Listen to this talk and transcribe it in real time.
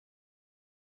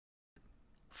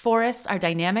Forests are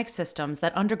dynamic systems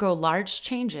that undergo large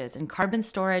changes in carbon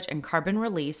storage and carbon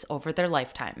release over their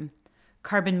lifetime.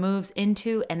 Carbon moves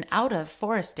into and out of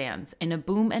forest stands in a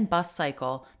boom and bust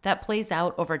cycle that plays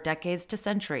out over decades to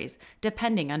centuries,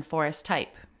 depending on forest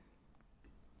type.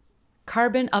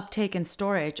 Carbon uptake and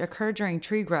storage occur during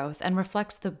tree growth and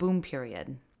reflects the boom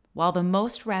period. While the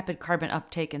most rapid carbon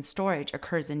uptake and storage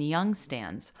occurs in young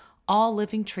stands, all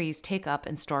living trees take up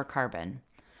and store carbon.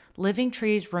 Living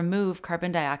trees remove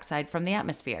carbon dioxide from the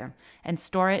atmosphere and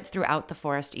store it throughout the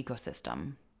forest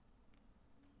ecosystem.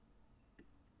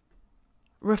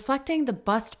 Reflecting the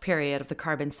bust period of the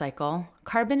carbon cycle,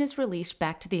 carbon is released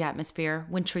back to the atmosphere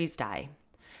when trees die.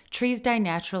 Trees die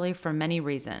naturally for many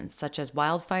reasons, such as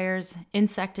wildfires,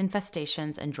 insect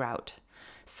infestations, and drought.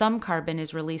 Some carbon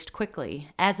is released quickly,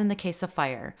 as in the case of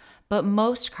fire, but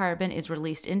most carbon is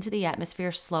released into the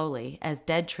atmosphere slowly as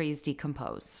dead trees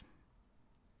decompose.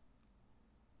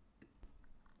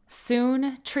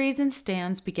 Soon, trees and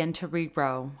stands begin to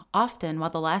regrow, often while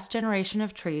the last generation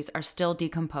of trees are still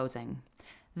decomposing.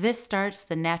 This starts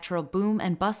the natural boom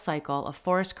and bust cycle of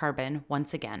forest carbon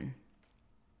once again.